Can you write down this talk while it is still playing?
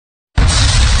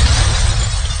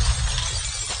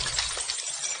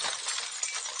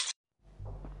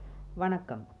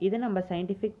வணக்கம். இது நம்ம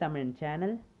சயின்டிஃபிக் தமிழ்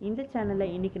சேனல். இந்த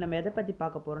சேனலில் இன்றைக்கி நம்ம எதை பற்றி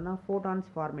பார்க்க போகிறோம்னா ஃபோட்டான்ஸ்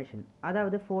ஃபார்மேஷன்,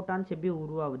 அதாவது ஃபோட்டான்ஸ் எப்படி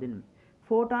உருவாகுதுன்னு.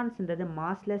 ஃபோட்டான்ஸ்ன்றது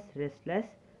மாஸ்லெஸ்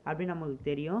ரெஸ்ட்லெஸ் அப்படின்னு நமக்கு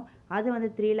தெரியும். அது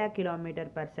 3 lakh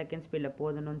km/s ஸ்பீடில்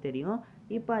போகுதுன்னு தெரியும்.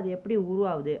 இப்போ அது எப்படி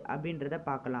உருவாகுது அப்படின்றத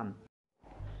பார்க்கலாம்.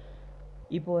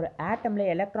 இப்போ ஒரு ஆட்டமில்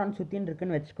எலக்ட்ரான் சுற்றின்னு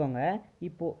இருக்குன்னு வச்சுக்கோங்க.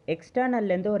 இப்போது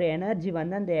எக்ஸ்டர்னல்லேருந்து ஒரு எனர்ஜி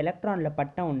அந்த எலக்ட்ரானில்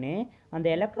பட்ட உடனே அந்த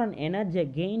எலக்ட்ரான் எனர்ஜியை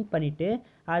கெயின் பண்ணிவிட்டு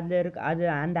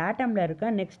அந்த ஆட்டமில்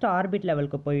இருக்க நெக்ஸ்ட் ஆர்பிட்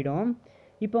லெவலுக்கு போயிடும்.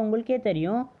 இப்போ உங்களுக்கே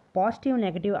தெரியும், பாசிட்டிவ்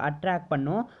நெகட்டிவ் அட்ராக்ட்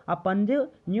பண்ணும். அப்போ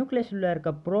நியூக்ளியஸில்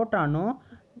இருக்க புரோட்டானும்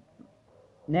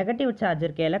நெகட்டிவ் சார்ஜ்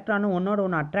இருக்க எலக்ட்ரானும் ஒன்றோட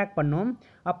ஒன்று அட்ராக்ட் பண்ணும்.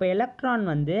 அப்போ எலக்ட்ரான்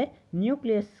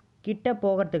நியூக்ளியஸ் கிட்ட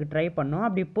போகிறதுக்கு ட்ரை பண்ணும்.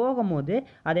 அப்படி போகும்போது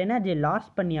அது எனர்ஜியை லாஸ்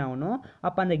பண்ணி ஆகணும்.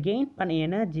 அப்போ அந்த கெயின் பண்ண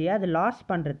எனர்ஜியை அது லாஸ்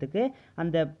பண்ணுறதுக்கு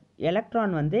அந்த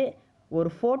எலக்ட்ரான் ஒரு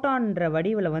ஃபோட்டான்ற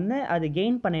வடிவில் அது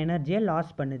கெயின் பண்ண எனர்ஜியை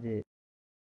லாஸ் பண்ணுது.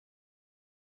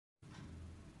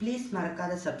 ப்ளீஸ்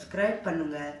மறக்காத சப்ஸ்கிரைப்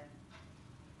பண்ணுங்க,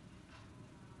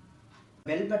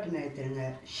 பெல் பட்டன் அழுத்துங்க,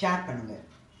 ஷேர் பண்ணுங்க,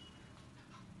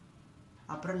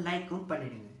 அப்புறம் லைக்கும்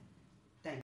பண்ணிடுங்க.